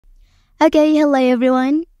Okay, hello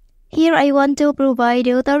everyone. Here I want to provide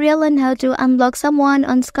a tutorial on how to unblock someone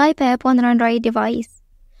on Skype app on an Android device.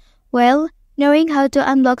 Well, knowing how to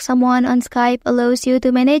unblock someone on Skype allows you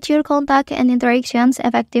to manage your contact and interactions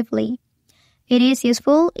effectively. It is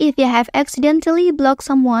useful if you have accidentally blocked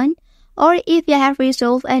someone or if you have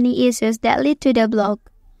resolved any issues that lead to the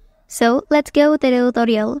block. So, let's go to the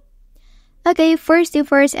tutorial. Okay, first you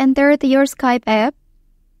enter to your Skype app.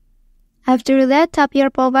 After that, tap your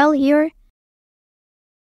profile here.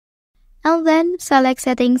 And then select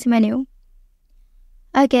Settings menu.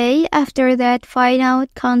 Okay, after that, find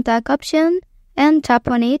out Contact option and tap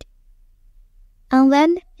on it. And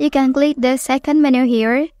then you can click the second menu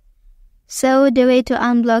here. So the way to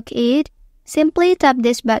unblock it, simply tap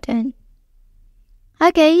this button.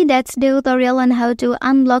 Okay, that's the tutorial on how to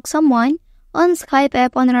unblock someone on Skype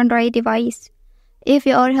app on an Android device. If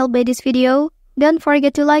you are helped by this video, don't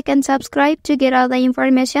forget to like and subscribe to get all the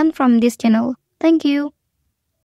information from this channel. Thank you.